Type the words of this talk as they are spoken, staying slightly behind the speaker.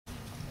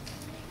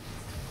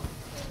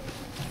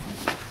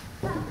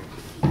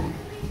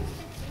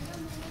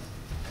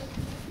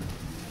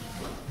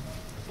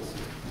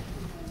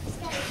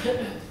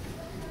Brownie,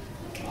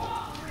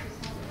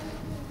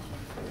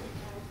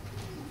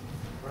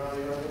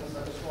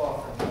 let us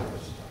walk.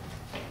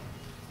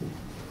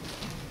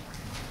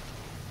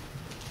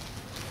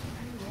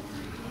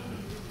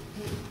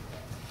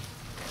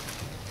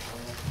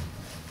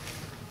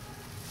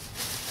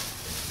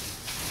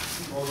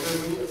 Well,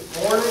 good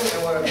morning,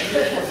 and what a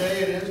beautiful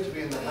day it is to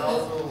be in the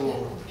house of the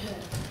Lord.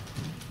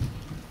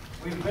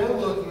 We've been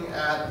looking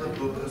at the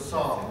book of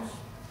Psalms.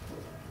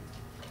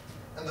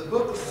 And the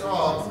book of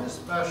Psalms is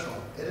special.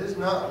 It is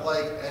not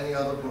like any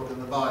other book in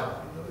the Bible.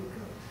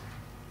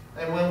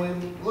 And when we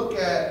look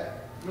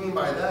at, mean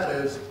by that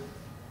is,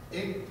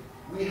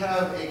 we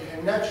have a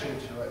connection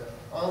to it,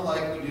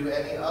 unlike we do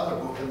any other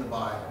book in the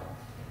Bible.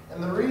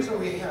 And the reason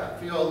we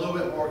feel a little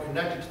bit more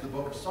connected to the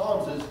book of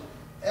Psalms is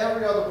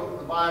every other book of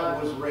the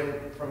Bible was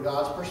written from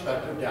God's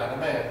perspective down to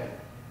man.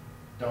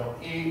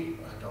 Don't eat,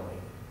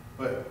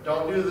 but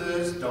don't do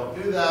this, don't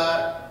do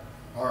that,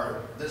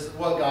 or this is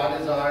what God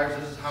desires,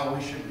 this is how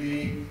we should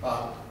be.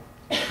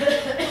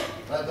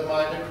 Let the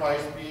mind of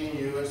Christ be in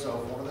you, and so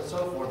forth and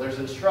so forth. There's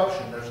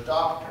instruction, there's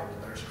doctrine,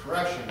 there's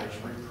correction, there's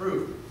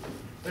reproof,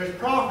 there's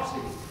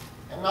prophecy.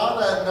 And not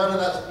that none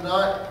of that's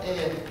not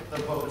in the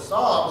book of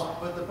Psalms,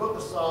 but the book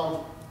of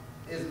Psalms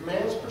is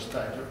man's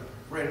perspective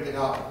written to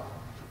God.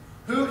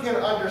 Who can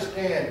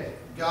understand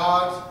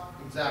God's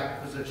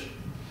exact position?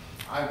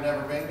 I've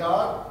never been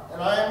God,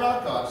 and I am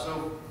not God.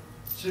 So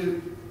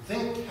to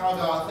think how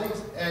God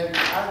thinks and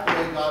act the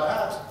way God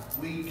acts,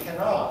 we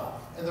cannot.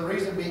 And the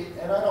reason being,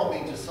 and I don't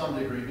mean to some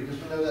degree, because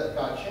we know that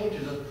God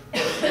changes us,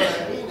 but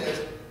what I mean is,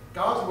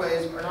 God's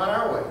ways are not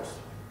our ways.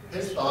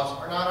 His thoughts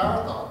are not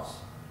our thoughts.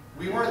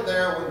 We weren't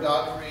there when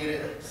God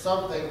created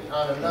something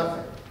out of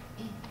nothing.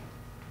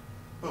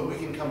 But we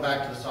can come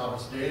back to the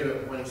psalmist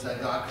David when he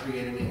said, God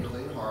created me a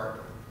clean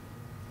heart.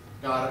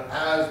 God,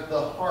 as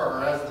the hart,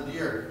 or as the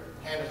deer,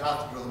 panteth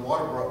after the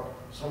water brook,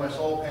 so my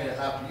soul panteth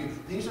after you.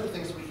 These are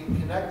things we can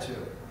connect to.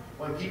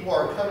 When people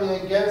are coming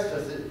against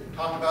us, it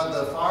talked about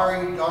the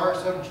fiery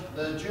darts of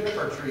the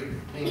juniper tree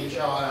being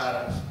shot at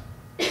us.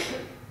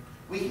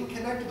 We can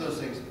connect to those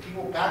things.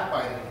 People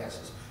backbiting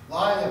against us,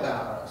 lying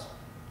about us.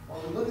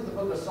 When we look at the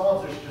book of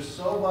Psalms, there's just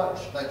so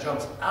much that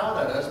jumps out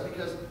at us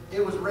because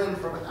it was written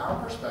from our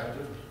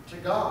perspective to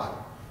God.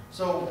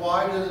 So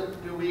why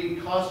do we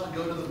constantly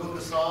go to the book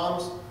of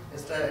Psalms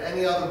instead of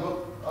any other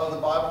book of the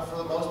Bible for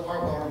the most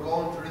part when we're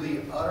going through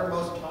the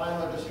uttermost time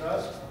of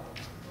distress?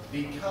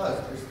 Because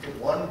it's the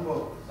one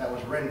book that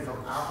was written from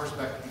our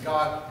perspective to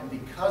God, and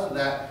because of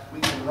that,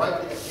 we can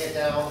get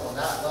down on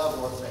that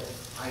level and say,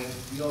 I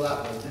feel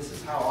that way. This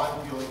is how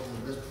I'm feeling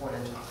at this point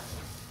in time.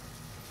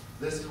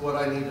 This is what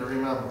I need to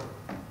remember.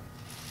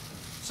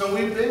 So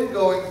we've been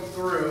going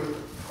through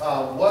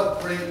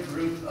what great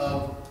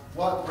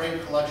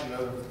collection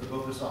of the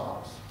book of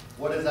Psalms.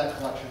 What is that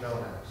collection known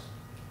as?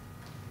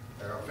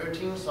 There are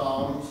 15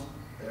 Psalms.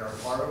 They are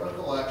part of a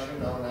collection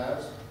known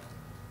as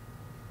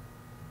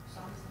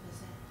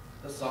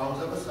the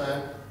Songs of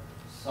Ascent,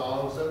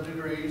 Songs of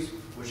Degrees,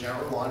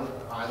 whichever one,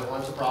 either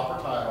one's the proper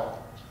title.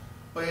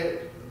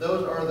 But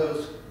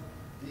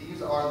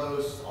these are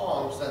those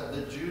songs that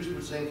the Jews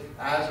would sing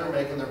as they're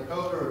making their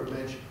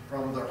pilgrimage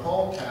from their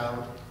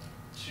hometown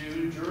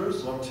to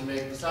Jerusalem to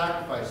make the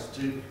sacrifice,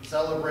 to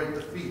celebrate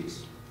the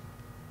feast.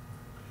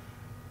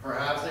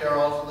 Perhaps they are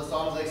also the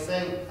songs they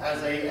sing as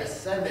they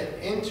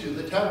ascended into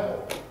the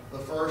temple. The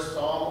first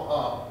psalm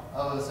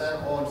of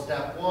ascent on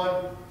step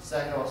 1,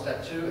 second on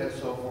step 2, and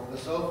so forth,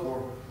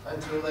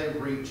 until they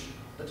reach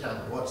the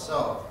temple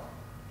itself.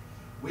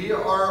 We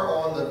are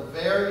on the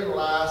very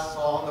last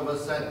song of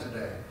ascent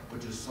today,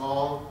 which is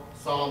Psalm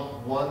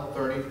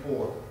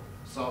 134.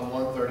 Psalm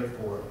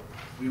 134.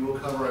 We will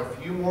cover a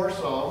few more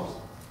psalms,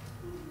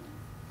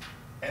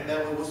 and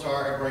then we will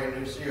start a brand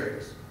new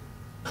series.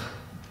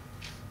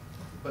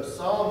 But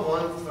Psalm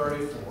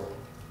 134.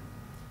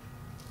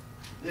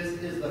 This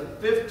is the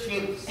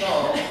 15th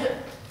psalm,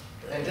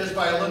 and just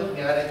by looking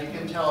at it, you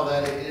can tell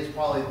that it is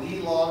probably the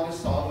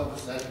longest song of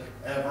ascent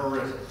ever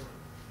written.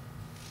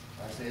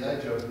 I say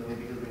that jokingly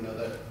because we know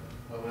that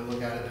when we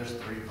look at it, there's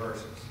 3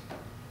 verses.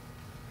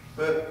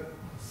 But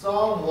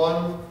Psalm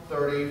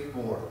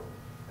 134,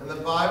 and the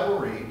Bible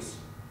reads,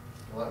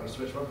 let me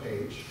switch my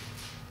page.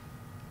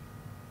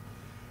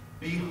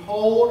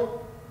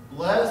 Behold,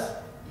 bless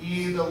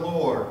ye the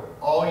Lord,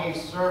 all ye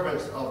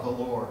servants of the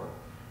Lord,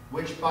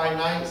 which by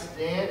night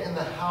stand in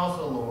the house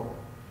of the Lord.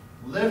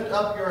 Lift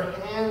up your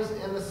hands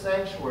in the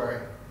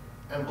sanctuary,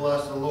 and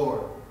bless the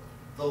Lord.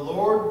 The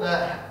Lord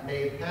that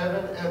made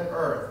heaven and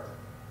earth,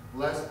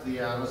 bless thee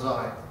out of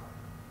Zion.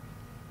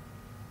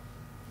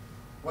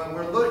 When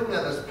we're looking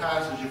at this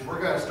passage, if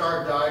we're going to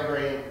start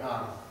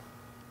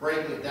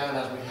breaking it down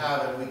as we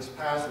have in weeks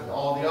past with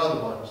all the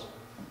other ones,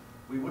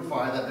 we would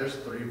find that there's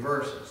 3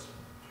 verses.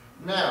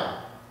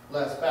 Now,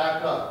 let's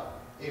back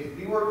up. If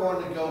we were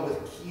going to go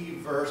with key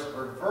verse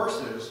or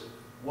verses,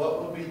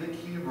 what would be the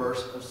key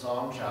verse of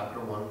Psalm chapter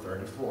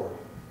 134?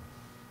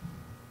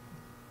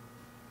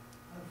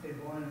 I'd say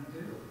 1 and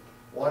 2.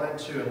 1 and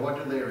 2. And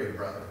what do they read,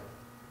 brother?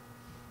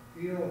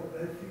 Behold,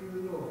 bless you,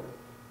 the Lord,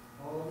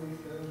 always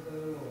serve the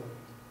Lord,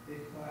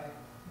 despite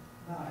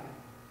night,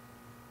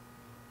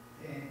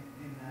 and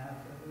in the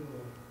house of the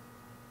Lord.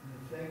 And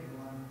the second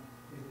one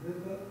is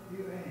lift up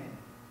your hand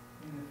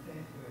in the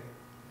sanctuary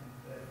and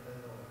bless the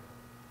Lord.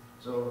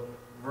 So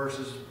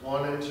verses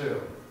 1 and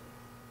 2.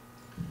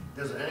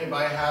 Does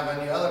anybody have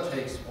any other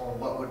takes on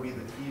what would be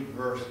the key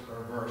verse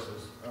or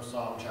verses of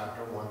Psalm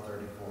chapter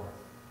 134?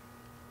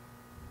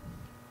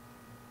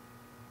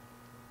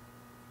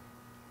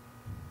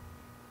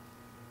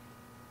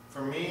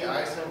 For me,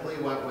 I simply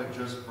went with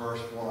just verse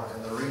 1,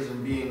 and the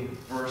reason being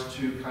verse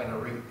 2 kind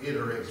of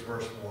reiterates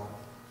verse 1.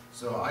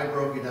 So I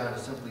broke it down to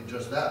simply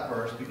just that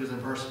verse, because in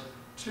verse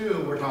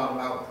 2 we're talking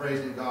about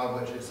praising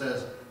God, which it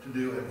says to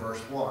do in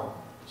verse 1.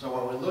 So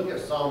when we look at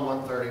Psalm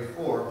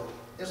 134,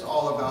 it's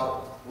all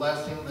about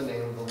blessing the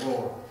name of the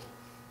Lord.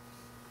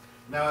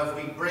 Now if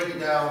we break it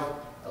down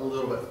a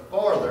little bit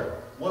farther,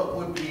 what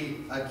would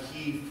be a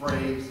key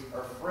phrase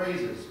or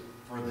phrases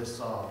for this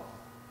psalm?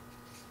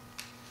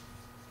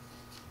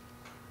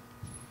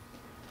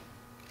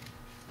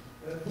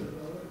 Bless the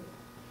Lord.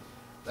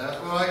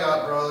 That's what I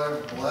got,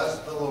 brother. Bless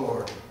the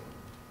Lord.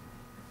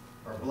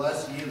 Or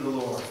bless ye the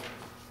Lord.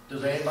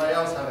 Does anybody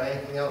else have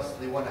anything else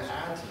they want to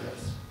add to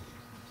this?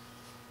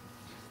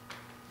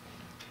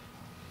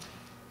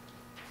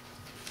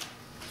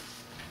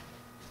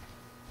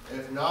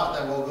 If not,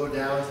 then we'll go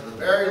down to the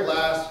very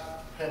last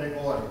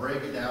pinnacle and break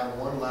it down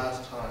one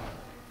last time.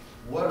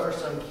 What are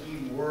some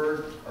key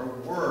words or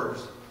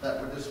words that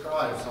would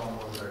describe Psalm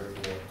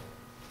 134?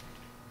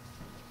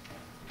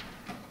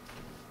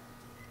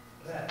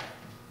 Bless.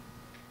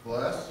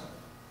 Bless.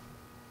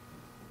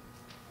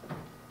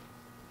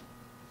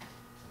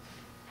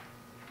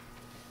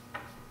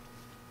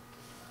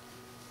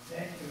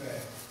 Sanctuary.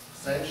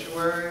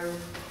 Sanctuary.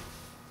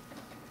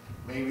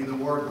 Maybe the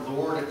word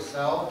Lord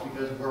itself,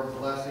 because we're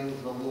blessing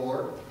the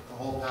Lord. The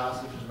whole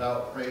passage is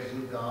about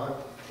praising God,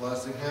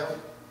 blessing Him.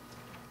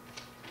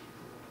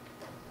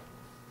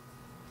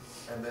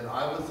 And then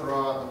I would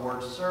throw out the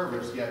word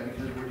service yet,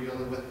 because we're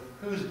dealing with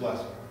who's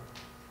blessing Him.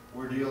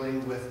 We're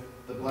dealing with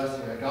the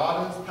blessing of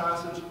God in this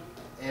passage,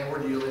 and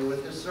we're dealing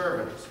with His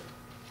servants.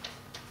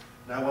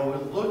 Now when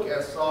we look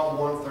at Psalm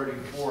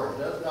 134, it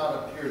does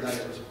not appear that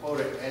it was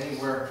quoted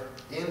anywhere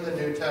in the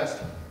New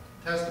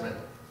Testament.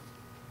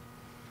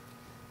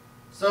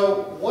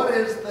 So what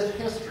is the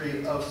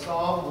history of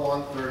Psalm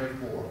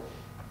 134?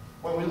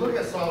 When we look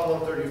at Psalm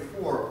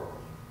 134,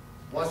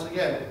 once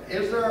again,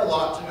 is there a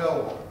lot to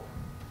go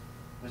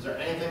on? Is there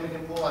anything we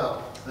can pull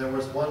out? There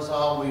was one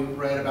psalm we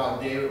read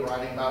about David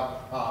writing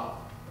about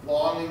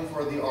longing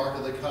for the Ark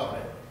of the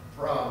Covenant,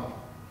 from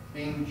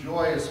being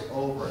joyous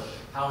over it,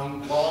 how he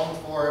longed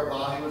for it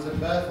while he was in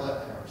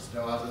Bethlehem,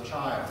 still as a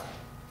child.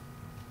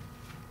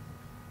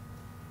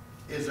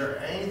 Is there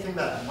anything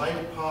that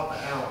might pop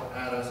out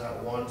at us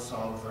at 1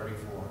 Psalm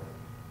 34?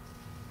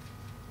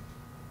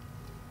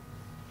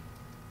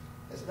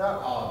 It's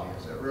not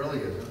obvious, it really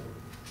isn't.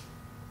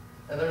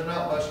 And there's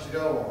not much to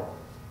go on.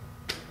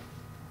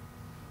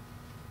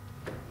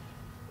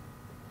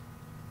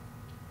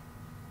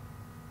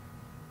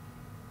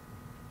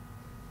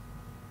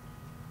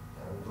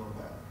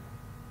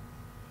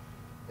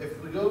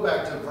 If we go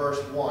back to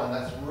verse 1,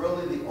 that's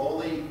really the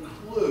only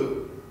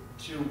clue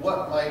to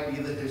what might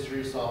be the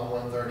history of Psalm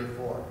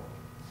 134.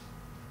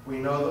 We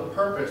know the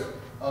purpose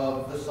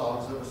of the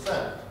songs of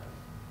ascent.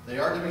 They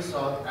are to be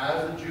sung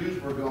as the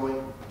Jews were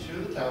going to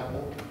the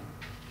temple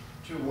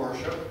to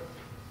worship,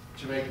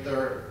 to make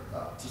their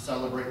to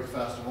celebrate the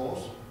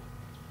festivals,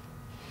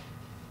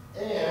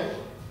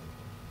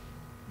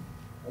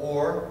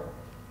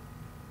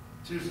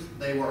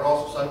 they were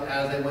also sung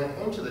as they went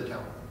into the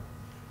temple.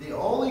 The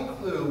only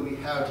clue we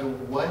have to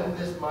when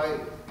this might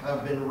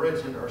have been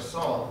written or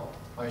sung,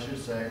 I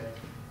should say,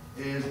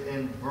 is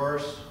in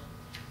verse,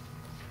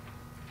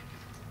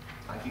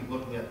 I keep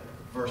looking at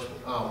verse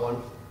Psalm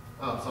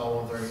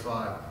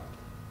 135.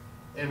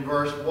 In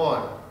verse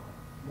 1,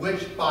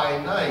 which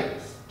by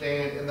night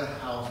stand in the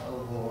house of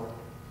the Lord.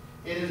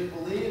 It is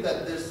believed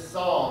that this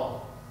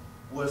song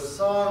was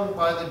sung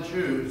by the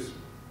Jews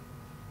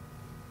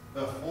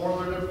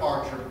before their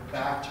departure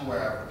back to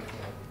wherever they came.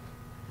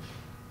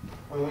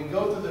 When we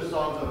go through the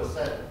songs of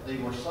ascent, they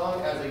were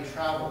sung as they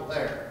traveled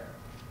there.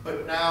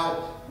 But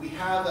now we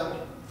have them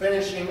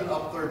finishing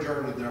up their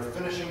journey. They're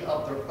finishing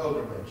up their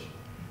pilgrimage.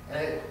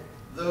 And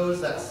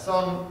those that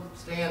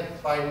stand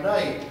by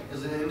night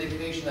is an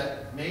indication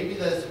that maybe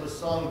this was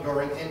sung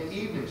during an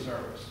evening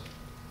service.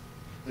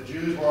 The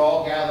Jews were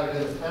all gathered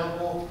in the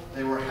temple.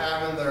 They were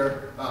having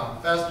their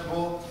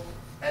festival.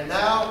 And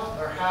now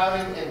they're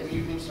having an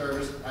evening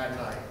service at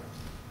night.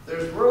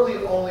 There's really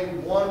only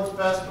one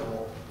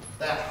festival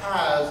that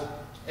has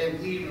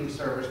an evening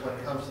service when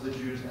it comes to the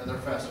Jews and their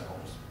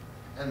festivals.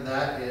 And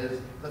that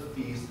is the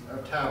Feast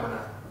of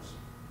Tabernacles.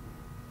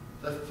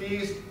 The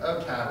Feast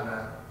of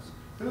Tabernacles.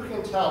 Who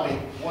can tell me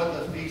what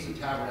the Feast of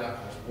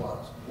Tabernacles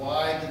was?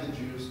 Why did the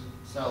Jews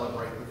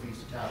celebrate the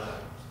Feast of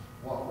Tabernacles?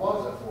 What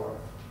was it for?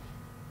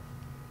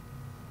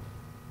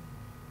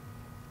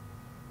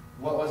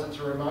 What was it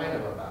to remind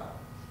them about?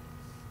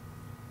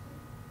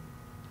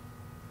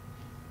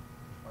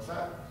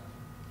 that?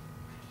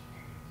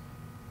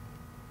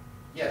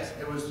 Yes,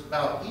 it was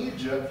about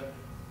Egypt.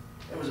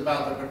 It was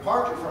about the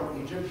departure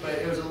from Egypt, but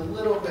it was a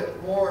little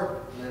bit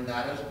more than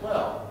that as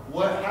well.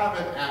 What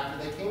happened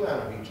after they came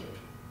out of Egypt?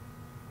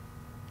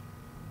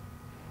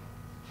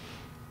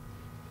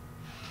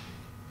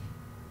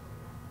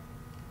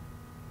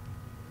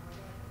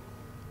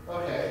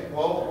 Okay,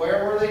 well,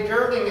 where were they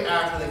journeying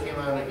after they came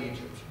out of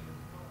Egypt?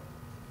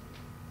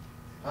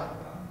 Huh?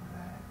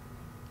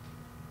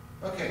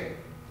 Okay.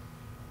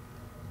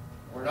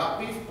 We're not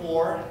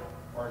before,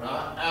 we're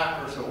not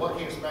after, so what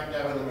can you expect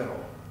out in the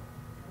middle?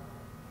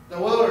 The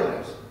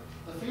wilderness.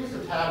 The Feast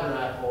of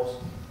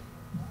Tabernacles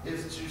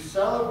is to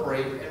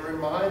celebrate and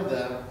remind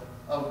them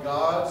of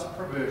God's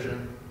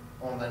provision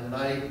on the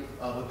night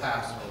of the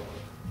Passover,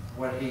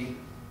 when he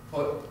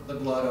put the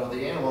blood over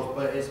the animals,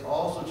 but it's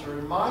also to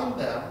remind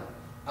them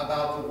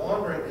about the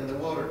wandering in the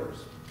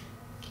wilderness.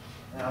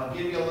 Now, I'll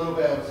give you a little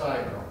bit of a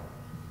side note.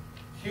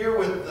 Here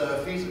with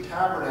the Feast of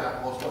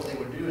Tabernacles, what they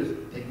would do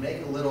is they'd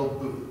make a little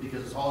booth,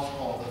 because it's also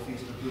called the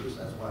Feast of Booths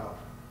as well.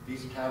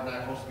 Feast of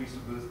Tabernacles, Feast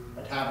of Booths.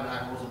 A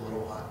tabernacle is a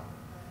little hut.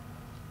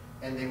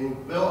 And they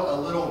would build a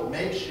little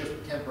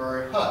makeshift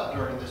temporary hut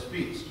during this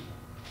feast.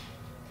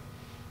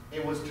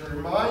 It was to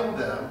remind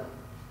them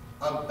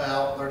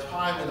about their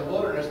time in the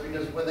wilderness,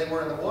 because when they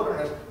were in the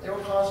wilderness, they were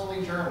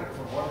constantly journeying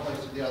from one place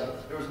to the other.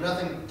 There was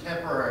nothing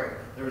temporary.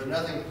 There was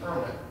nothing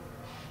permanent.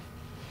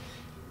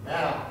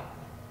 Now,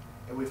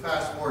 if we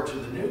fast forward to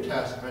the New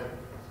Testament,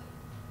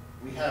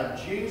 we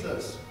have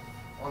Jesus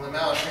on the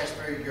Mount of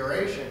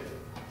Transfiguration.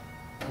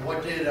 And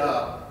what did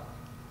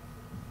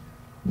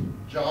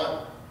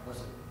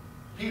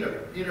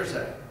Peter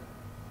say?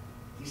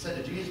 He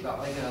said to Jesus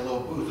about making a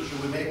little booth.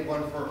 Should we make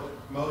one for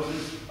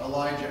Moses,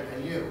 Elijah,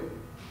 and you?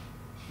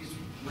 He's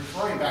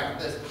referring back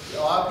to this. A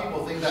lot of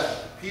people think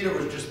that Peter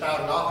was just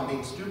spouting off and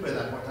being stupid at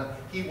that point in time.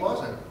 He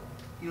wasn't.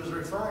 He was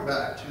referring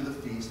back to the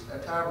Feast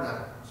of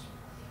Tabernacles.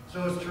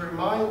 So it's to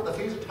remind, the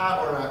Feast of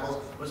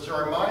Tabernacles was to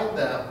remind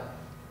them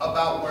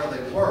about where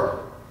they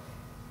were.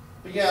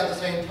 But yet at the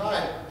same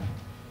time,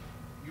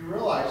 you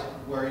realize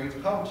where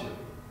you've come to.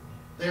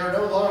 They are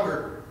no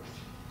longer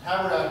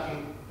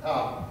tabernacling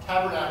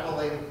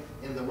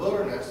in the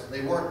wilderness. They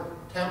weren't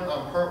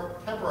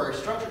temporary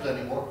structures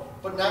anymore,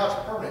 but now it's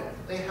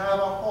permanent. They have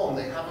a home.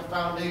 They have a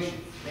foundation.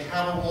 They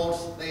have a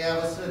wall. They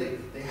have a city.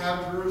 They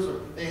have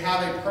Jerusalem. They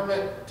have a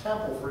permanent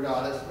temple for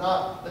God. It's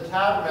not the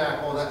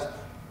tabernacle that's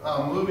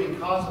moving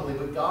constantly,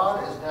 but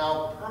God is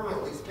now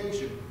permanently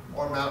stationed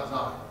on Mount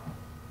Zion.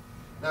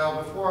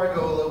 Now, before I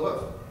go a little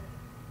bit,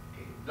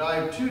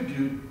 dive too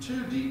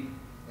deep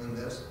in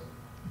this,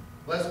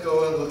 let's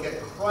go and look at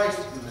Christ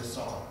in this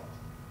psalm.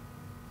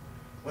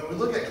 When we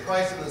look at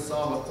Christ in this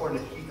psalm, according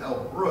to Keith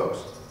L. Brooks,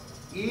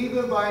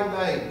 even by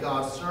night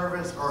God's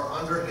servants are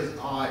under his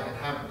eye and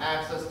have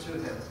access to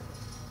him.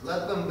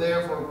 Let them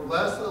therefore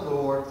bless the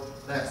Lord,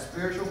 that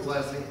spiritual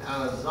blessing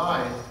out of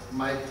Zion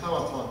might come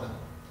upon them.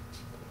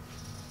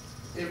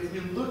 If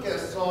you look at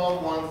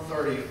Psalm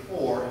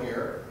 134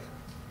 here,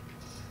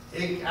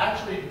 it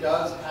actually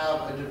does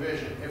have a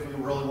division, if we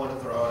really want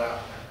to throw it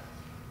out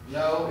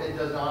there. No, it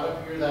does not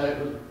appear that it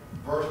was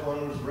verse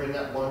 1 was written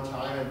at one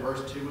time and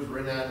verse 2 was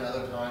written at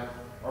another time,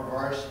 or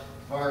verse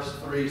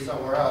 3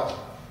 somewhere else.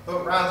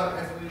 But rather,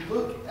 if we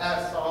look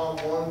at Psalm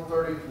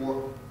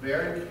 134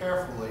 very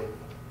carefully,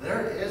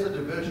 there is a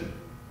division.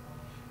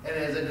 And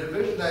it is a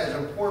division that is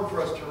important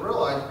for us to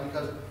realize,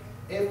 because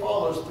it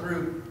follows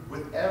through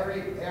with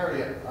every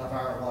area of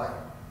our life.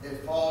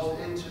 It falls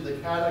into the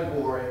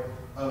category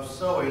of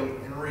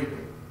sowing and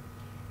reaping.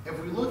 If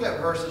we look at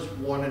verses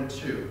 1 and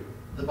 2,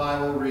 the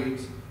Bible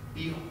reads,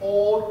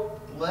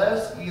 Behold,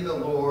 bless ye the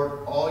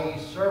Lord, all ye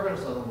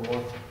servants of the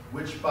Lord,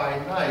 which by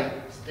night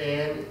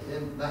stand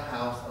in the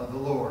house of the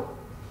Lord.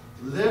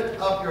 Lift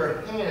up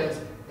your hands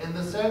in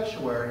the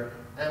sanctuary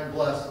and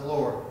bless the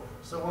Lord.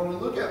 So when we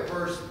look at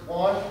verse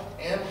 1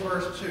 and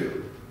verse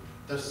 2,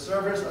 the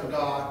servants of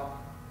God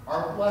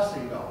are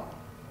blessing God.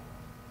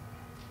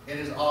 It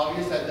is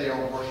obvious that they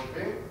are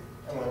worshiping,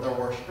 and when they're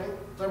worshiping,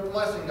 they're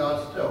blessing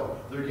God still.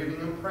 They're giving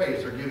him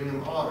praise, they're giving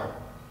him honor.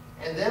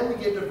 And then we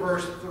get to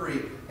verse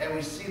 3, and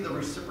we see the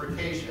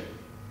reciprocation.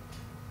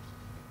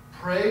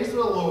 Praise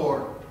the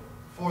Lord,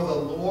 for the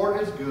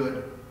Lord is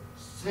good.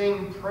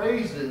 Sing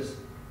praises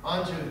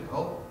unto...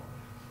 Oh,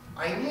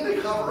 I need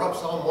to cover up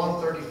Psalm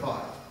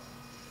 135.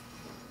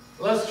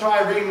 Let's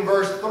try reading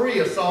verse 3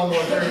 of Psalm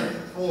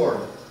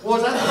 134. Well,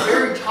 it's at the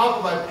very top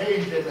of my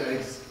page, and I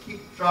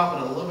keep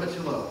dropping it a little bit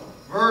too low.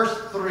 Verse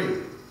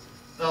 3.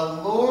 The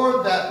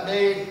Lord that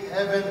made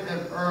heaven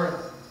and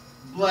earth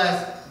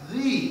bless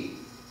thee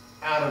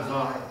out of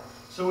Zion.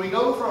 So we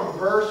go from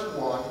verse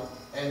 1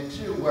 and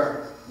 2,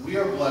 where we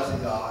are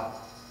blessing God,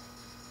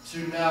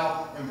 to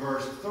now in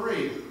verse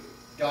 3,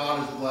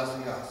 God is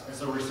blessing us.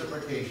 It's a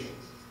reciprocation.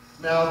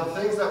 Now, the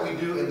things that we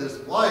do in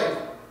this life,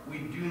 we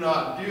do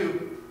not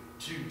do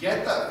to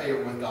get that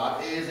favor with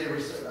God. It is a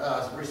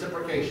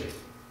reciprocation.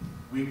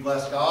 We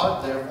bless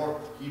God, therefore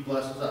He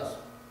blesses us.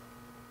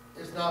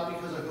 It's not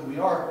because of who we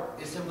are.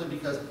 It's simply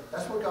because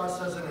that's what God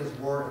says in His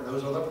Word, and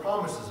those are the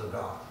promises of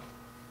God.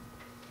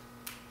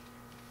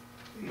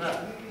 We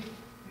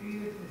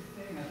used to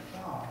sing a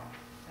song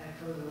that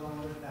goes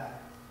along with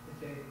that. It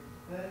says,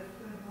 bless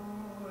the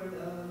Lord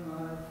of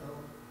my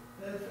soul,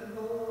 bless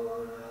the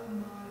Lord of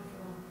my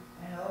soul,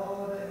 and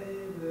all that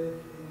is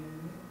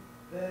within me,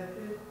 bless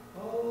His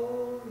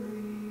holy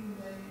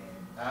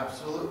name.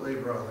 Absolutely,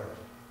 brother.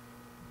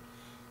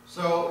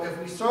 So if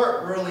we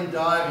start really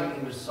diving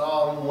into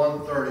Psalm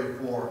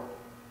 134,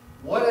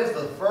 what is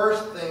the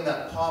first thing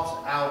that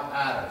pops out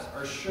at us,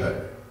 or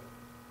should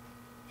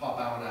pop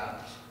out at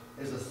us?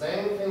 Is the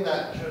same thing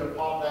that should have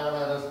popped out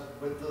at us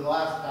with the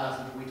last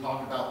passage we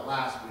talked about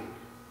last week.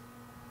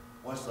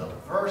 What's the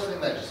first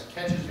thing that just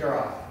catches your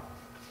eye?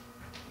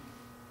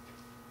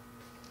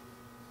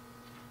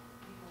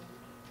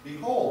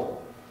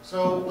 Behold.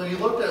 So when you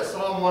looked at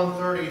Psalm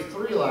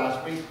 133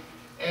 last week,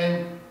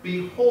 and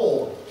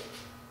behold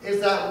is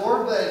that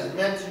word that is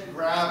meant to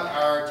grab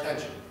our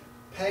attention.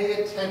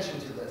 Pay attention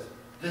to this.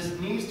 This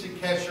needs to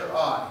catch your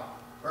eye,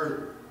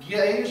 or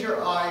gaze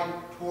your eye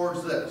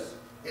towards this.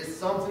 It's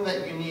something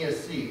that you need to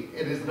see.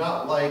 It is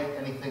not like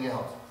anything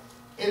else.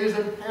 It is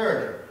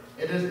imperative.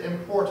 It is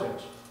important.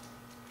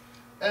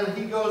 And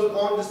he goes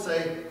on to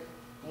say,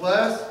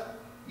 bless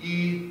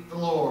ye the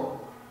Lord,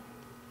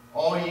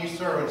 all ye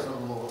servants of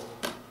the Lord.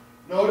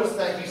 Notice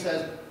that he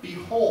says,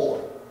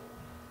 behold.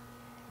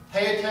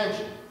 Pay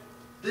attention.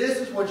 This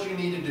is what you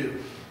need to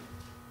do.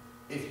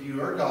 If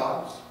you are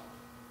God's,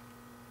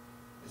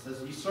 it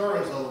says, ye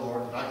servants of the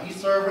Lord, not ye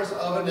servants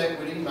of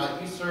iniquity,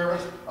 not ye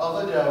servants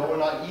of the devil,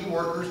 not ye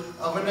workers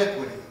of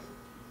iniquity,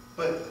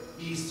 but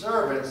ye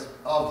servants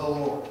of the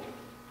Lord.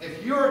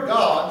 If you are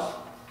God's,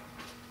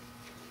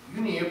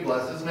 you need to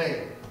bless His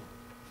name.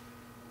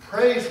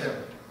 Praise Him.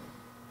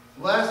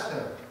 Bless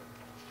Him.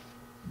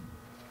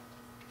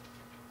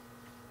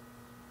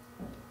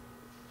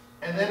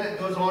 And then it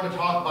goes on to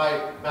talk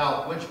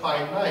about which by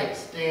night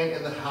stand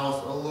in the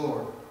house of the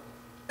Lord.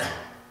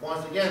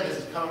 Once again, this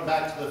is coming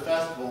back to the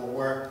festival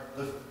where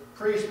the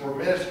priests were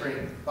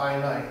ministering by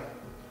night.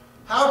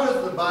 How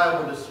does the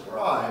Bible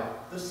describe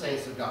the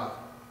saints of God?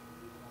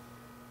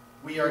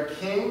 We are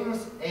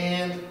kings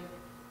and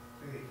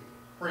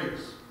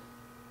priests.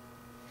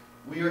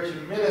 We are to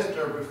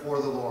minister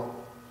before the Lord.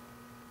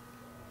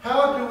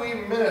 How do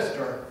we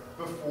minister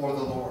before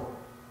the Lord?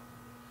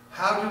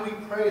 How do we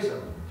praise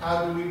Him?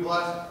 How do we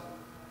bless Him?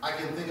 I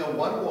can think of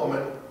one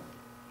woman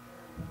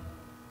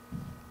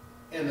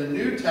in the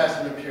New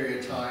Testament period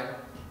of time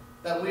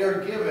that we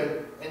are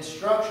given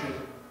instruction,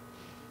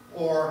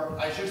 or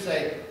I should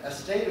say a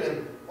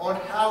statement on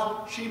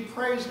how she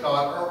praised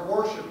God or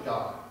worshiped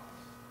God.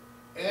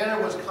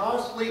 Anna was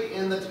constantly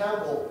in the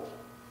temple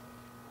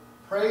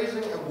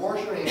praising and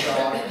worshiping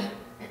God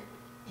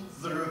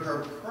through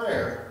her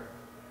prayer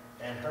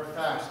and her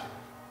fasting.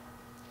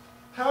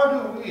 How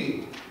do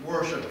we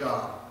worship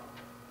God?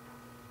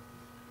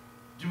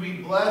 Do we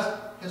bless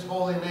His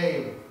holy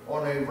name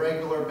on a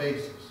regular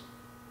basis?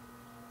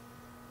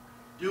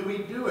 Do we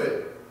do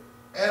it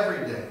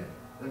every day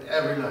and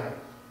every night?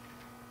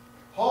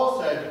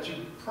 Paul said to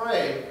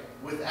pray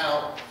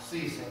without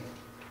ceasing.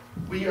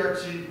 We are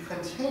to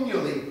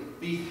continually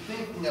be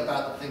thinking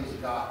about the things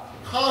of God.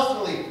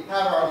 Constantly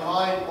have our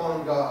mind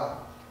on God.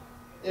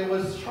 It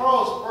was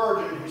Charles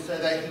Spurgeon who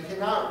said that he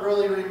cannot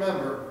really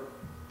remember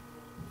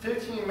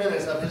 15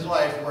 minutes of his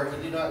life where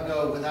he did not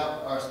go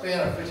without, or a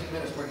span of 15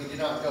 minutes where he did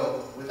not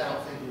go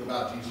without thinking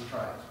about Jesus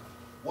Christ.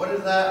 What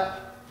is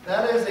that?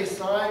 That is a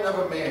sign of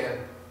a man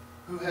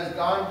who has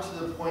gotten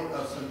to the point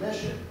of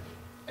submission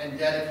and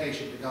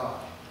dedication to God.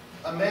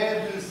 A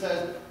man who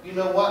says, you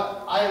know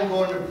what? I am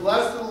going to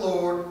bless the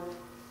Lord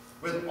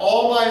with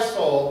all my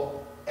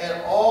soul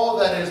and all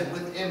that is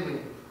within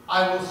me.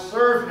 I will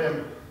serve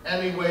Him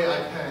any way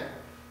I can.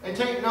 And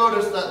take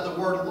notice that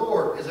the word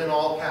Lord is in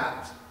all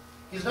caps.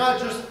 He's not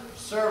just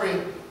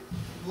serving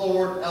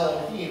Lord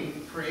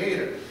Elohim,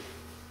 Creator,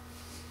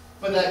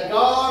 but that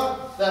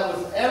God that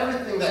was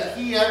everything that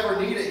He ever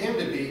needed Him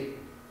to be,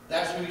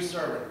 that's who He's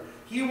serving.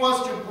 He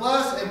wants to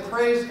bless and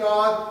praise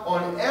God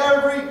on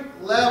every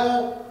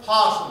level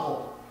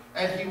possible,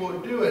 and He will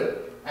do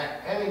it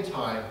at any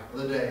time of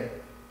the day.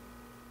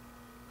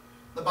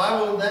 The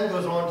Bible then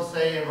goes on to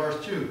say in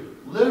verse 2,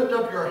 lift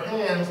up your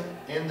hands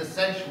in the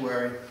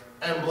sanctuary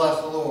and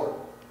bless the Lord.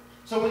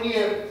 So when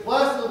you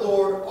bless the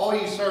Lord, all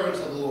you servants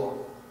of the Lord,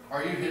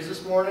 are you His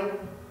this morning?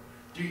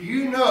 Do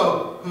you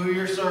know who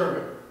you're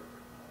serving?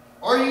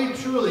 Are you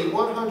truly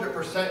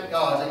 100%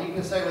 God's? And you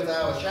can say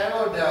without a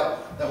shadow of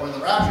doubt that when the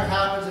rapture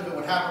happens, if it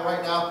would happen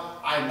right now,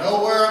 I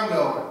know where I'm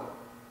going.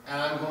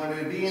 And I'm going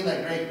to be in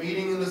that great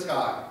meeting in the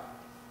sky.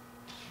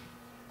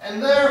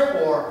 And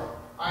therefore,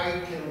 I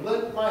can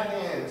lift my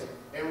hands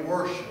and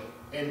worship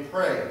and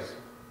praise.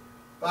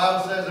 The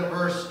Bible says in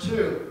verse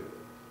 2,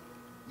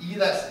 ye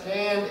that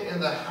stand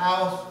in the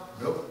house,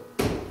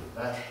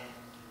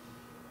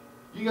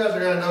 you guys are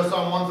going to know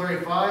Psalm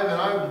 135, and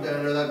I'm going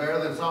to know that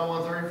better than Psalm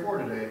 134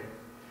 today.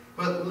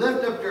 But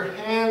lift up your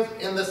hands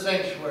in the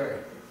sanctuary.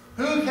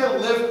 Who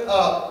can lift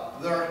up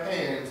up their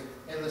hands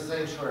in the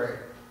sanctuary.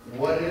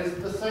 What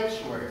is the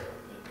sanctuary?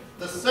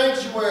 The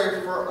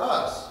sanctuary for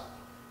us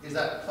is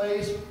that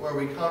place where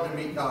we come to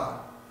meet God.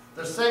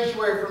 The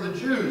sanctuary for the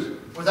Jews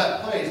was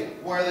that place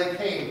where they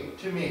came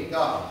to meet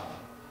God.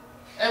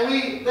 And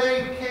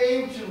they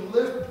came to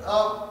lift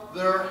up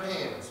their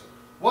hands.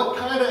 What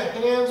kind of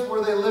hands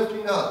were they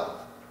lifting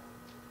up?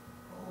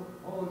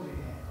 Holy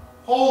hands.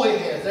 Holy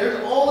hands. There's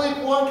only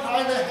one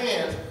kind of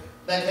hands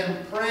that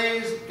can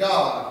praise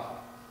God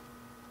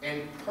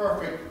in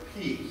perfect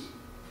peace.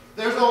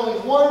 There's only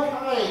one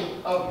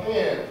kind of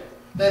hand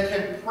that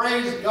can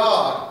praise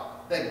God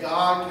that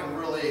God can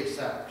really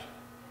accept.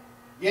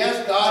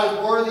 Yes, God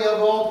is worthy of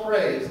all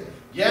praise.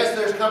 Yes,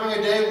 there's coming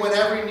a day when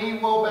every knee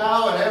will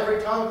bow and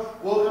every tongue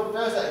will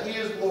confess that He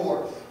is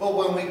Lord. But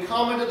when we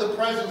come into the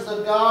presence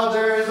of God,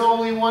 there is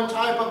only one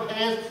type of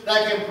hands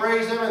that can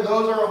praise Him, and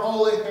those are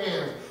holy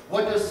hands.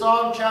 What does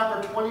Psalm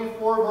chapter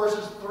 24,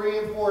 verses 3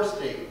 and 4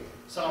 state?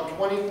 Psalm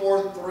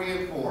 24, 3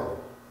 and 4.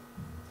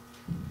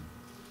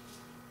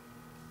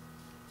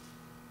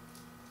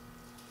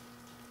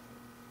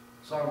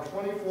 Psalm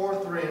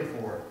 24, 3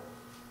 and 4.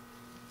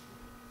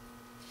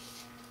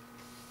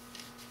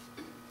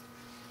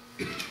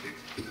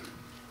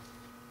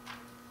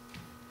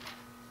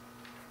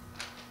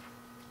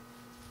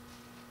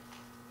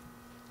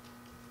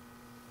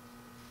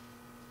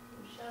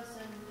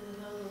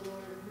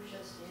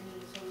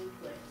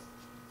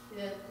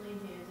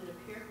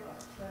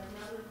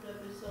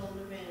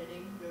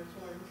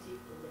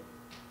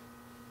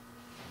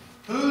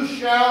 Who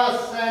shall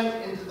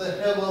ascend into the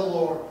hill of the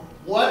Lord?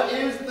 What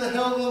is the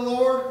hill of the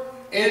Lord?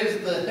 It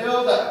is the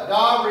hill that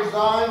God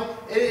resides.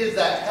 It is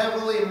that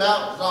heavenly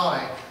Mount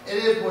Zion.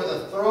 It is where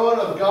the throne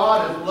of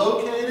God is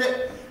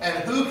located.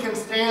 And who can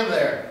stand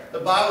there? The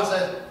Bible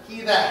says,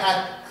 he that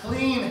hath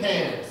clean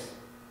hands,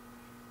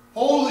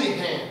 holy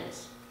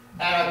hands,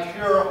 and a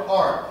pure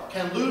heart.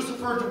 Can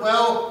Lucifer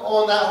dwell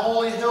on that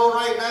holy hill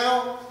right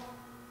now?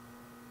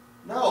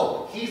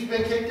 No, he's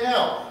been kicked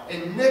out.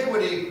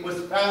 Iniquity was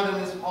found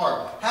in his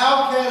heart.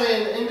 How can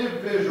an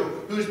individual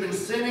who's been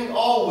sinning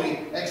all week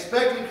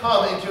expect to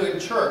come into a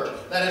church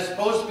that is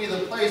supposed to be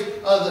the place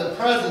of the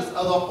presence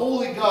of the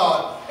holy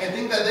God and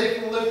think that they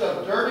can lift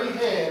up dirty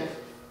hands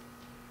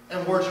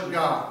and worship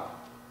God?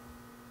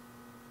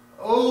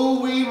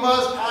 Oh, we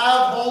must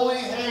have holy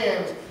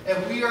hands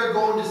if we are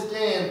going to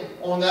stand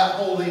on that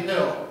holy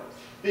hill.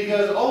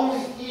 Because only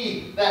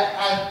he that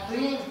hath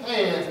clean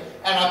hands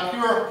and a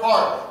pure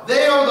heart,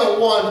 they are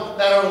the ones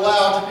that are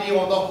allowed to be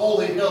on the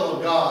holy hill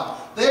of God.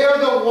 They are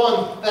the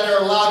ones that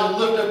are allowed to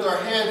lift up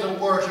their hands and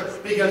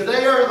worship, because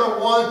they are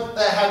the ones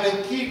that have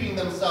been keeping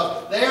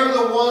themselves. They are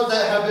the ones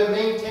that have been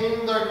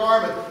maintaining their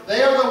garments.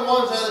 They are the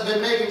ones that have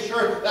been making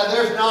sure that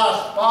there's not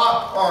a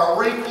spot or a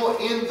wrinkle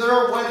in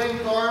their wedding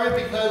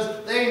garment,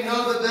 because they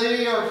know that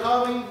they are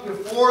coming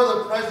before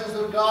the presence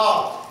of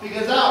God.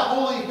 Because that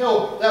holy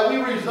hill that we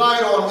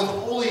reside on with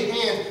holy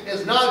hands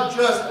is not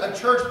just a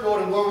church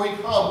building where we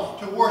come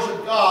to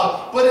worship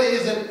God, but it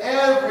is an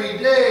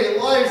everyday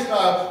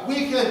lifestyle.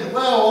 We can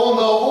dwell on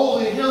the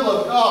holy hill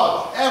of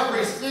God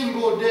every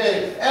single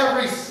day,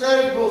 every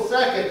single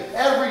second,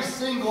 every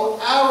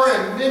single hour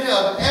and minute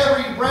of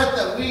every breath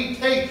that we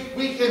take.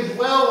 We can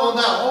dwell on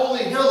that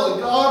holy hill of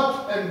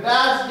God and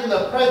bask in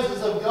the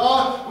presence of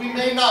God. We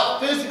may not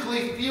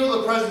physically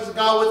feel the presence of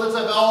God with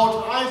us at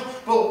all times,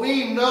 but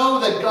we know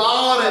that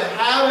God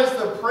inhabits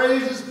the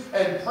praises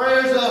and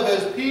prayers of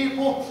His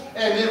people.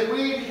 And if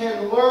we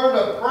can learn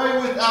to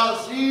pray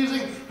without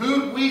ceasing,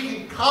 we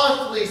can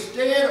constantly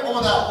stand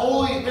on that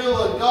holy hill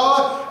of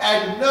God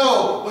and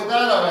know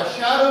without a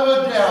shadow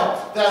of a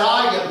doubt that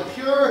I am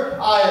pure,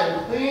 I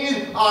am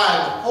clean, I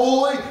am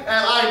holy, and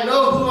I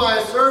know who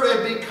I serve.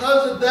 And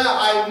because of that,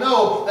 I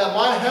know that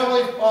my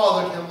Heavenly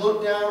Father can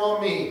look down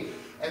on me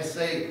and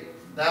say,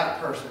 that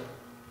person,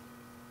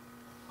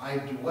 I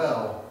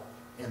dwell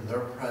in their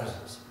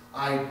presence.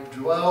 I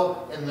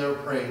dwell in their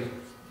praises.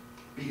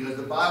 Because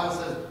the Bible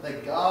says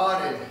that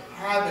God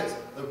inhabits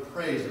the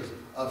praises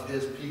of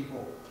His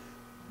people.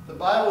 The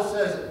Bible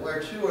says that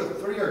where 2 or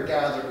 3 are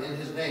gathered in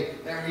His name,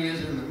 there He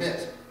is in the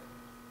midst.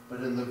 But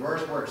in the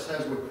verse where it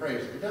says with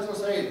praise, it doesn't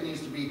say it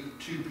needs to be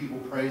 2 people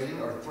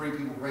praising or 3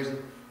 people praising.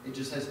 It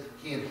just says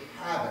He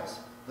inhabits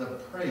the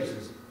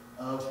praises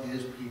of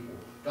His people.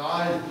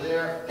 God is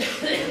there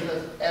with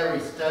us every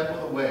step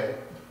of the way.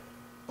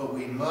 But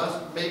we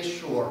must make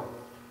sure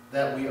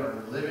that we are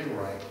living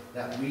right,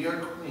 that we are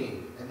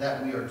clean, and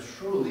that we are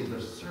truly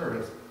the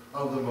servants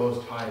of the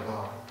Most High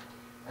God.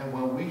 And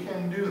when we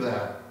can do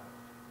that,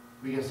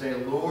 we can say,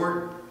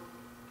 Lord,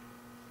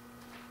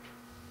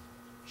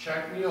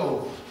 check me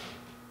over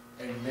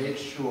and make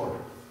sure,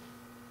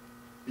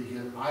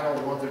 because I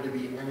don't want there to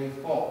be any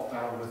fault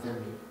found within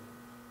me.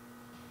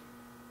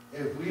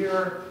 If we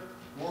are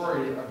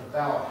worried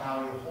about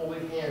having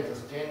holy hands and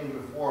standing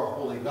before a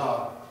holy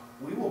God,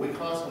 we will be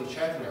constantly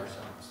checking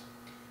ourselves.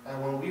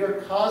 And when we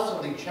are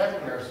constantly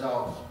checking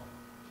ourselves,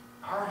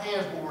 our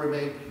hands will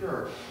remain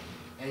pure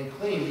and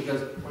clean,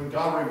 because when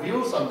God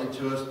reveals something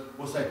to us,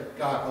 we'll say,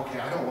 God, okay,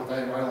 I don't want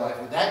that in my life.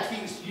 If that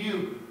keeps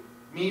you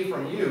me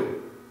from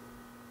you,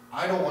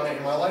 I don't want it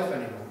in my life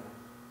anymore.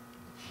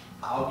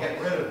 I'll get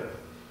rid of it.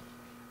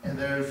 And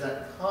there's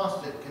that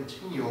constant,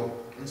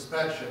 continual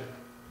inspection.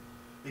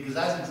 Because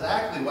that's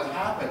exactly what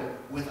happened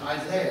with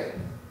Isaiah,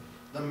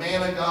 the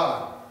man of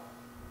God.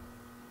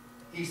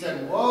 He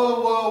said,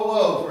 whoa, whoa,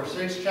 whoa, for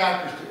 6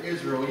 chapters to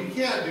Israel. You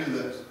can't do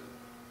this.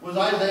 Was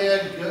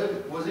Isaiah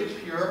good? Was he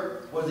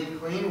pure? Was he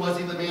clean? Was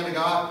he the man of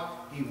God?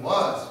 He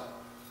was.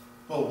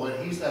 But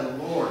when he said,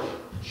 Lord,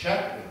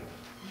 check me,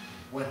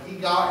 when he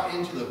got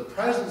into the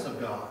presence of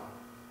God,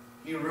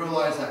 he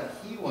realized that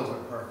he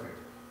wasn't perfect.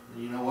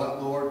 And you know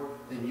what, Lord?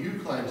 Then you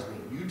cleanse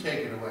me. You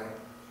take it away.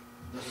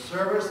 The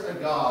service of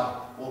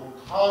God will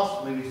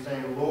constantly be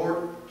saying,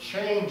 Lord,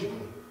 change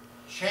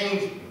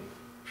me,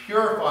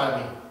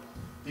 purify me,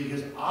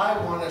 because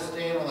I want to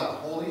stand on that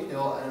holy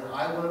hill and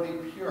I want to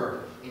be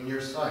pure in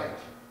your sight.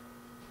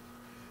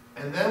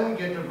 And then we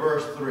get to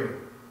verse 3.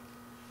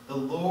 The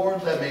Lord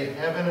that made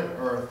heaven and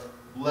earth,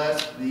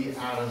 bless thee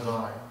out of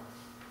Zion.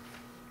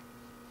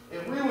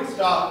 If we would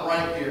stop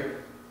right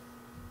here,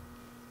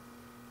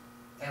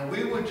 and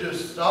we would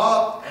just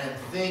stop and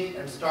think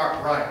and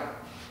start writing,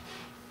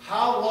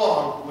 how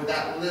long would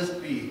that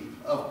list be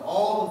of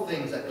all the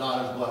things that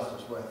God has blessed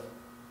us with?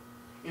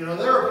 You know,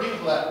 there are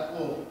people that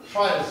will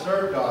try to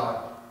serve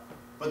God,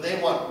 but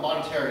they want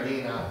monetary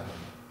gain out of it.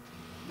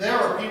 There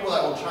are people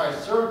that will try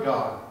to serve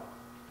God,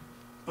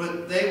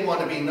 but they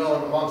want to be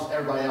known amongst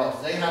everybody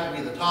else. They have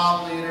to be the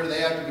top leader.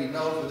 They have to be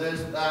known for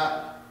this,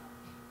 that.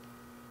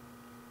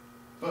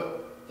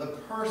 But the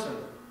person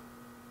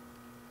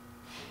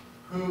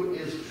who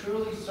is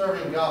truly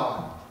serving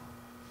God,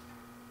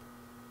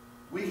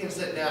 we can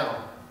sit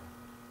down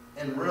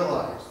and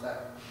realize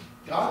that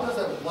God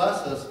doesn't bless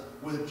us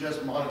with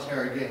just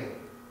monetary gain.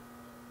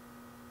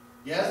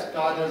 Yes,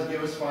 God does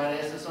give us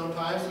finances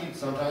sometimes.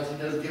 Sometimes He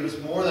does give us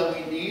more than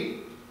we need.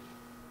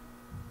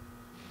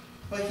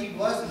 But He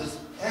blesses us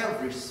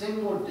every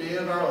single day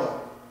of our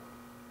life.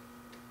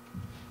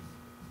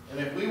 And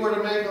if we were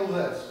to make a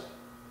list,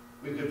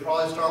 we could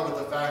probably start with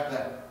the fact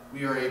that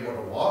we are able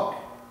to walk.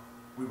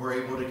 We were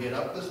able to get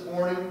up this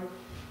morning.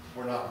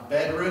 We're not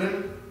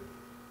bedridden.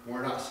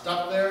 We're not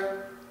stuck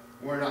there.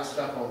 We're not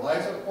stuck on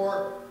life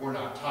support. We're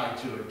not tied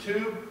to a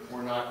tube.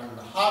 We're not in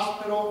the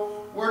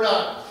hospital. We're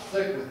not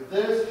sick with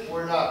this.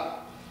 We're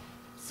not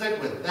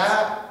sick with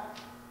that.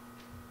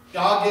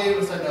 God gave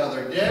us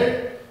another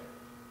day.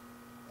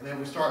 And then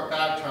we start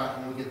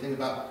backtracking. We can think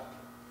about,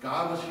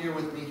 God was here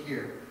with me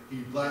here. He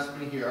blessed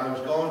me here. I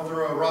was going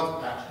through a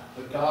rough patch,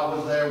 but God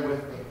was there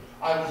with me.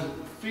 I was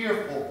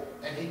fearful,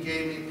 and He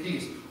gave me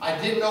peace. I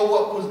didn't know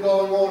what was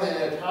going on, and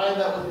at a time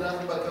that was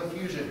nothing but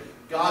confusion,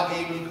 God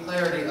gave me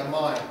clarity of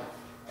mind.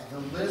 And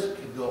the list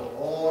could go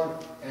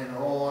on and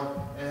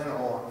on and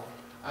on.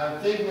 I'm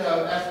thinking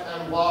of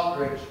S.M.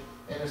 Lockridge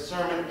in his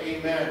sermon,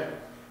 Amen.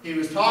 He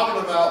was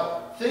talking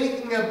about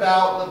thinking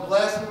about the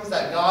blessings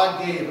that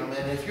God gave him.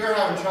 And if you're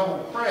having trouble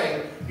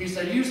praying, he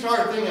said, you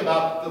start thinking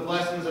about the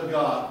blessings of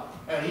God.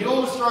 And he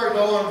always started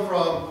going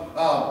from,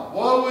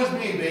 woe is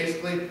me,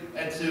 basically,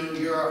 and to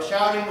you're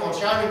shouting on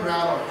shouting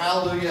ground on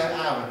Hallelujah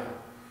Avenue.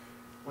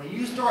 When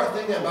you start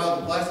thinking about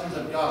the blessings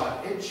of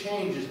God, it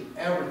changes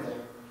everything.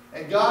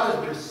 And God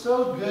has been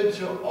so good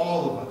to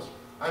all of us.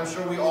 I'm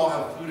sure we all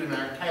have food in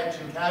our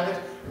kitchen cabinets.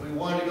 If we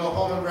wanted to go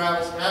home and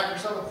grab a snack or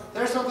something,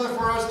 there's something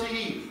for us to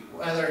eat.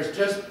 Whether it's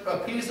just a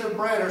piece of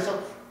bread or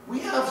something. We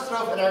have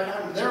stuff in our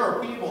cabinet. There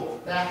are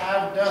people that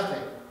have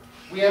nothing.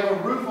 We have a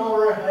roof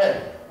over our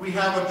head. We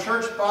have a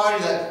church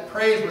body that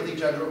prays with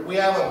each other. We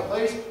have a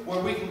place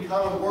where we can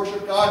come and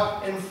worship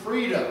God in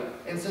freedom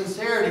and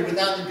sincerity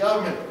without the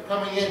government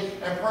coming in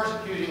and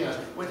persecuting us.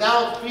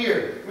 Without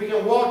fear. We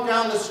can walk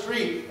down the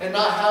street and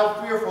not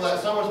have fearful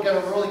that someone's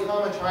going to really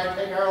come and try and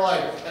take our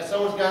life. That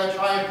someone's going to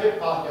try and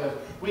pickpocket us.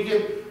 We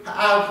can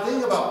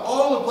think about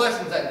all the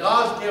blessings that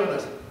God's given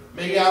us.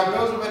 Maybe our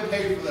bills have been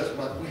paid for this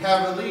month. We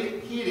have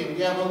heating.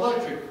 We have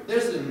electric.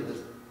 This and this.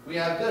 We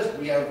have this,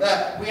 we have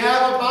that. We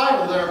have a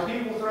Bible. There are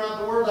people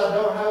throughout the world that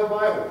don't have a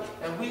Bible.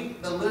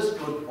 And the list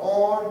goes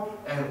on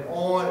and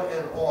on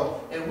and on.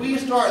 And we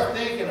start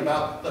thinking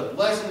about the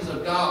blessings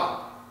of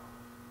God.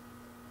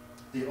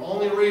 The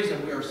only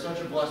reason we are such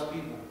a blessed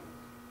people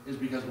is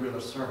because we're the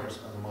servants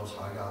of the Most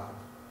High God.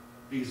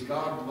 Because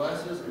God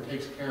blesses and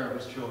takes care of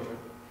His children.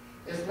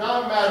 It's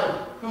not a matter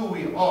of who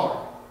we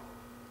are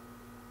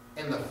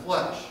in the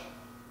flesh.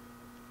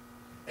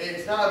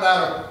 It's not a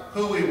matter of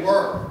who we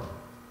were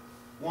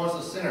once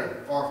a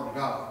sinner far from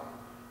God.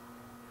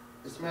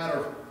 It's a matter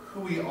of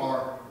who we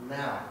are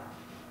now.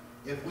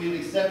 If we've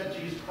accepted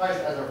Jesus Christ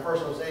as our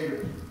personal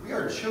Savior, we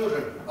are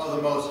children of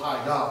the Most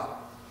High God.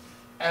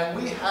 And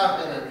we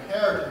have an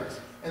inheritance.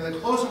 And the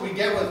closer we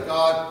get with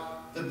God,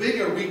 the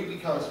bigger we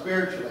become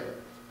spiritually.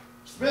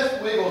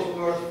 Smith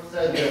Wigglesworth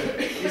said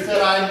this. He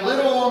said, I'm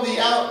little on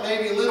the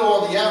maybe little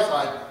on the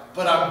outside,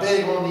 but I'm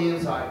big on the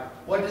inside.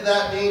 What did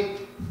that mean?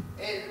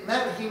 It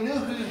meant he knew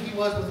who he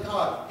was with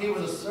God. He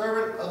was a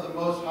servant of the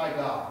Most High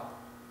God.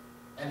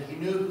 And he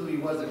knew who he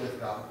wasn't with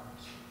God.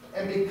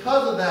 And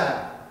because of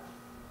that,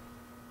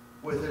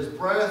 with his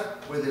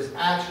breath, with his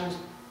actions,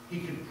 he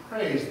could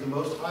praise the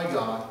Most High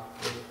God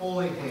with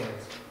holy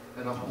hands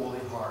and a holy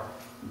heart.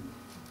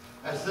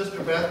 As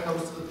Sister Beth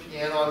comes to the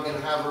piano, I'm going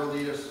to have her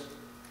lead us.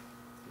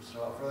 You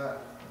still up for that?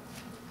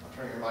 I'll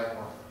turn your mic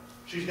on.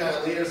 She's going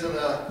to lead us in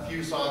a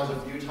few songs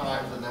a few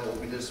times, and then we'll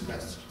be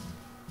dismissed.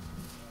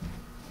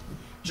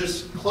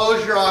 Just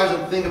close your eyes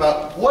and think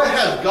about, what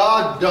has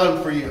God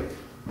done for you?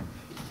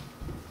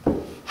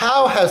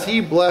 How has he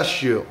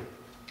blessed you?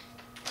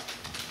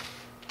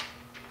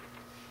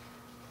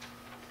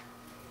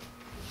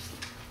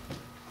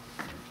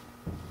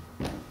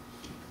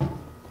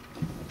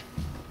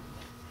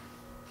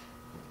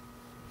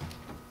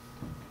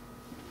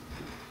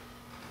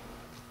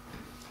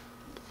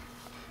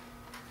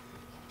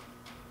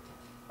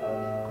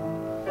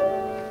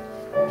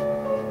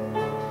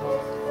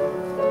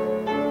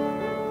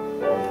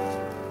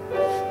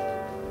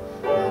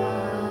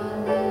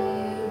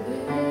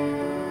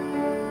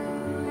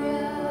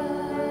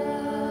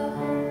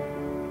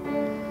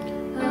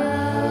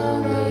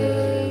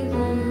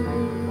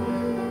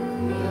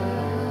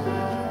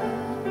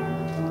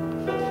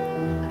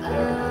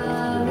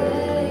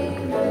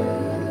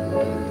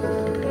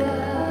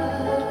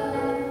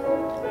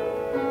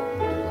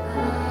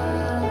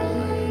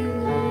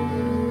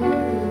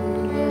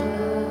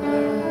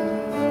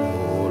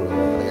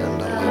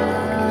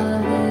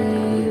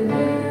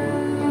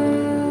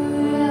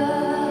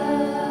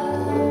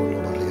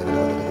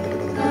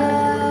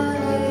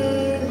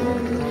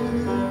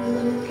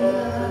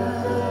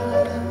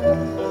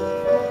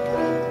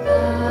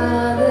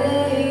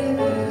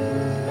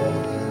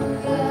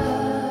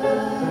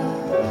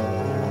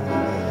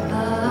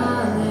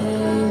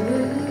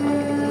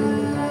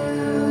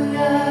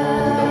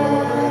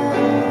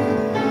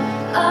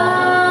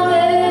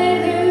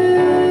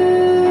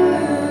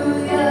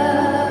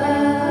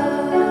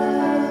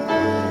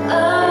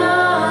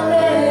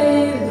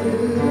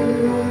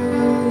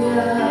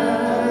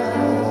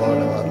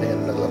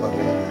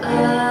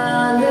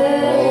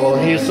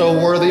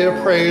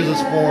 Praise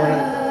this morning.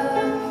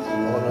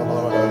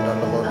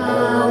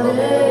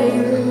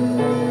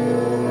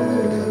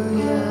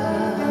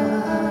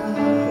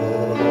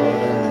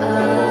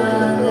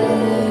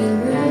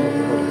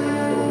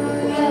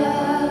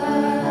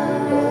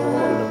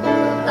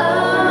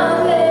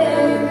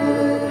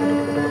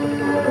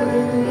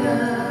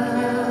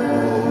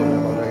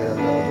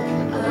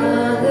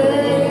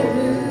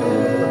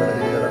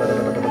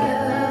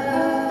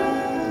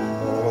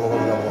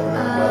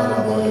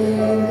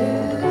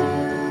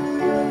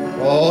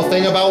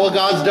 Think about what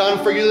God's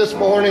done for you this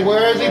morning.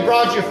 Where has he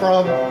brought you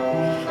from?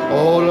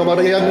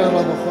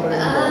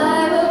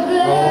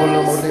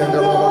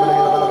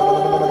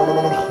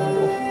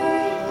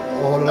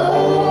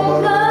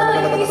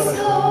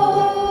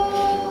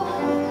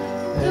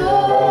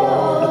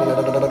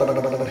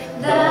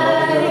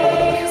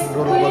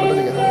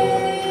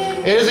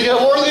 Is he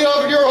worthy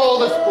of your all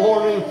this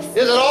morning?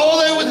 Is it all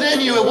that was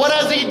in you? And what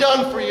has he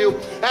done for you?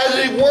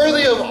 Is he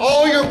worthy of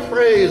all your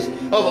praise,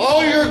 of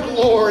all your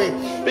glory?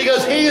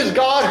 Because he is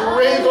God who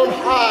reigns on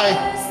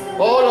high.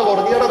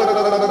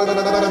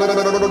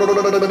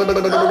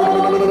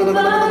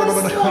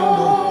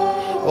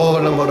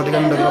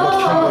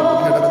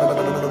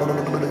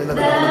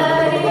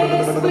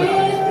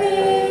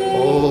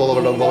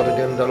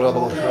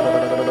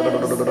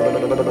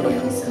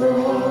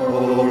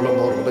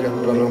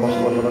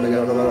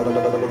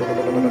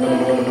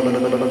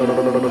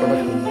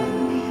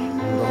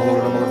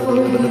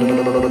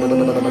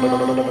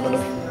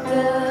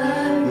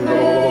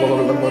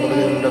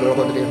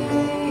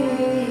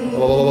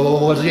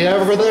 Was he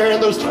ever there in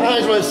those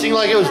times when it seemed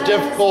like it was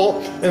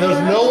difficult and there was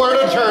nowhere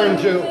to turn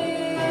to?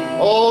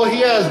 Oh,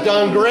 he has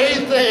done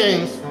great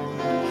things.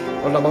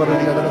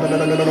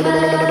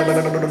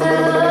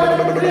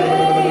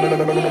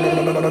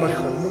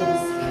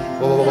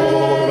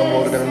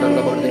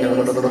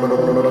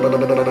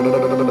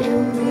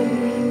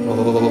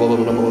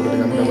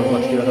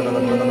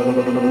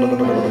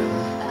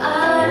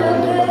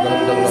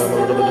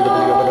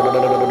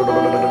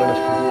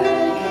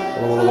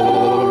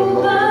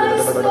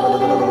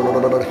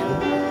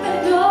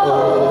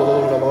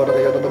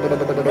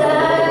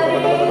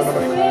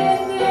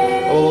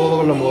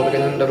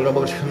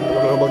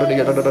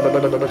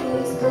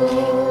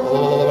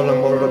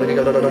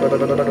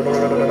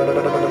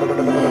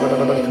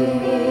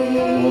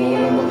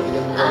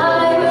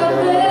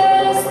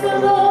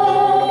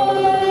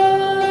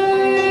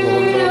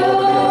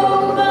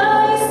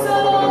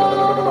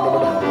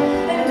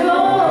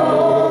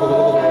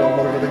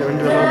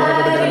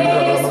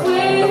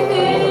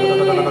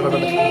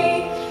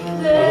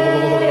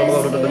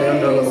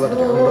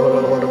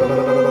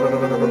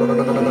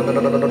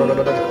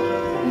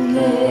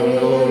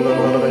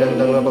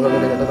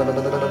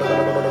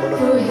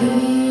 For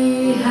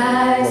he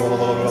has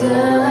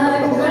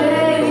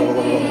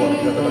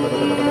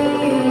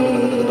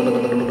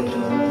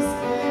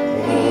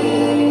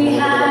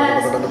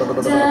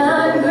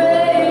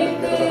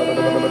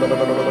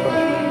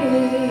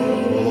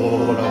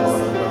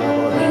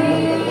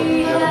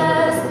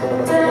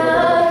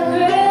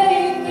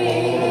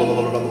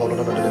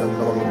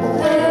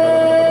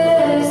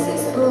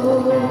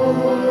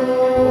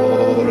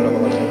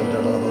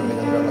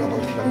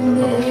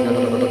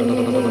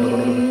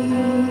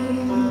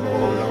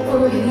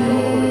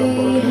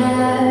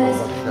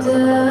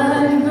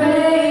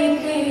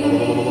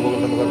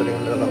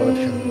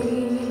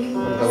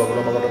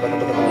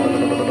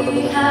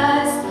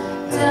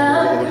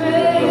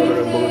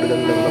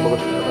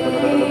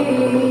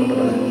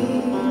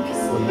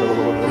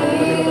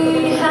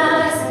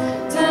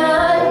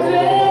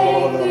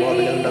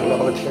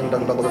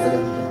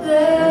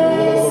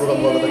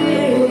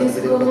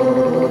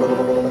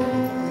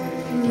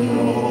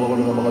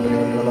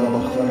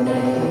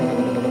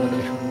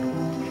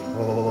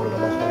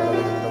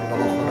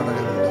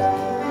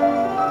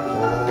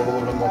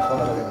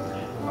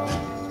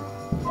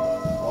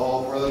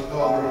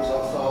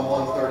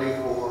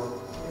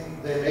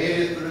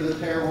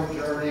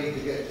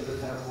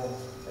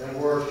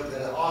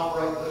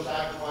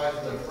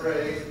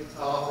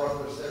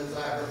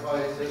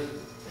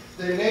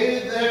They made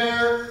it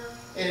there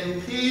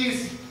in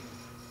peace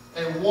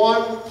and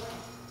one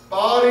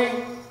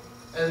body,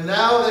 and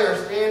now they are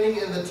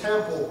standing in the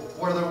temple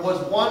where there was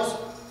once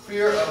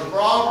fear of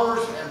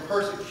robbers and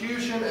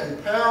persecution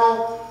and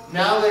peril.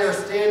 Now they are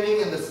standing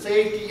in the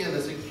safety and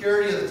the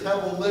security of the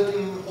temple,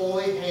 lifting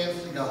holy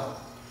hands to God.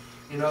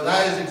 You know,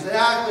 that is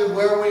exactly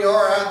where we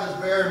are at this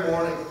very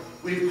morning.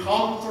 We've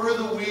come through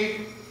the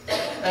week,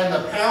 and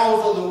the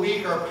perils of the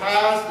week are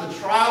past,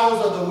 the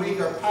trials of the week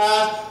are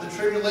past, the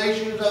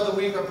tribulations of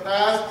the week are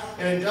past,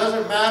 and it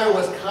doesn't matter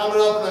what's coming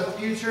up in the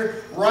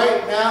future.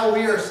 Right now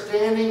we are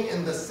standing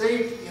in the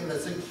safety and the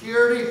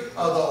security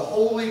of the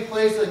holy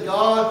place of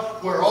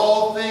God, where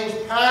all things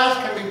past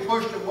can be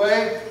pushed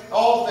away,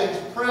 all things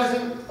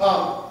present,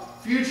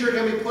 future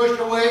can be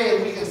pushed away,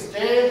 and we can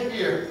stand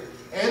here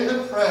in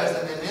the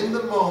present and in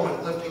the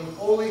moment, lifting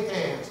holy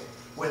hands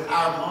with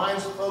our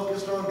minds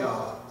focused on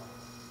God.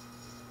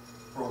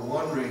 For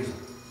one reason,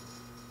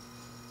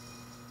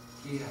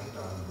 He has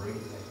done great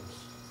things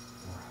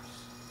for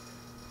us.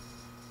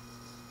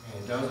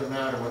 And it doesn't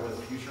matter what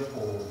the future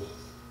holds,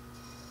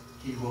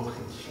 He will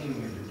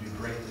continue to do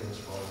great things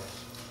for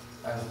us.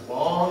 As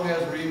long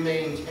as we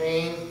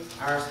maintain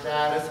our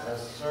status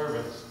as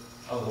servants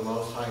of the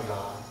Most High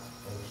God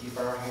and keep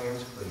our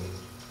hands clean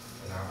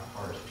and our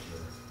hearts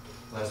pure.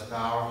 Let's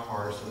bow our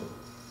hearts in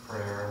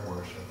prayer and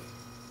worship.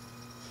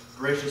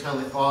 Gracious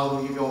Heavenly Father,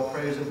 we give you all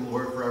praise and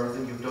glory for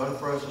everything you've done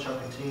for us and shall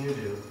continue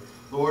to do.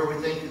 Lord, we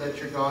thank you that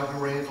you're God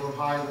who reigns on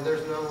high, and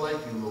there's none like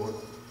you, Lord.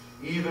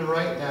 Even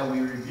right now,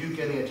 we rebuke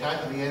any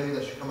attack of the enemy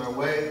that should come our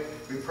way.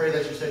 We pray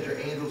that you set your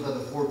angels at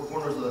the four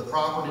corners of the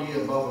property,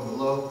 above and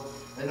below,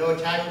 that no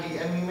attack of the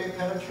enemy may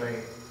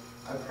penetrate.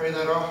 I pray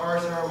that our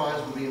hearts and our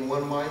minds will be in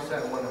one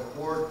mindset, one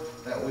accord,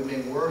 that we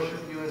may worship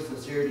you in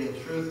sincerity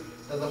and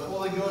truth, that the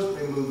Holy Ghost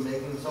may move,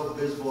 making himself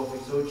visible if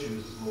he so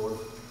chooses, Lord.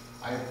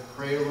 I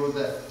pray, Lord,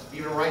 that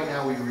even right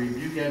now we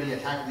rebuke any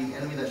attack of the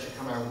enemy that should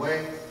come our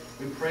way.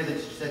 We pray that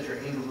you set your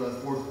angels at the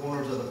four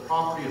corners of the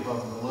property,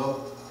 above and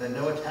below, that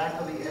no attack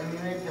of the enemy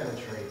may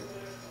penetrate.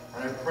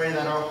 And I pray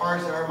that our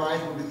hearts and our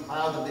minds will be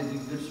plowed, that they be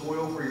good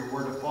soil for your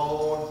word to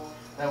follow on,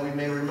 that we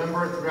may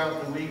remember it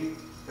throughout the week,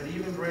 but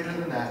even greater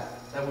than that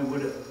we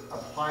would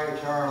apply it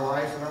to our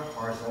lives and our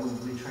hearts, that we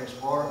would be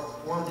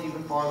transformed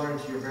even farther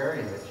into your very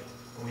image.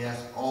 And we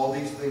ask all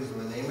these things in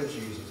the name of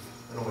Jesus.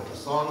 And with the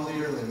song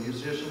leader and the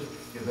musicians,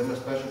 give them a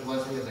special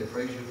blessing as they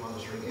praise you upon the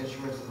string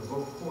instruments and the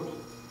vocal cords.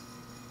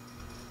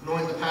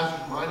 Anoint the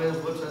pastor's mind and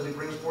his lips as he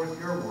brings forth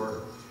your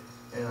word.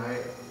 And I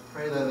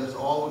pray that this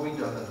all will be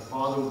done, that the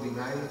Father will be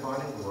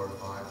magnified and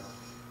glorified.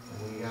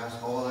 And we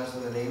ask all this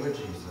in the name of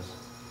Jesus.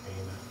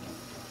 Amen.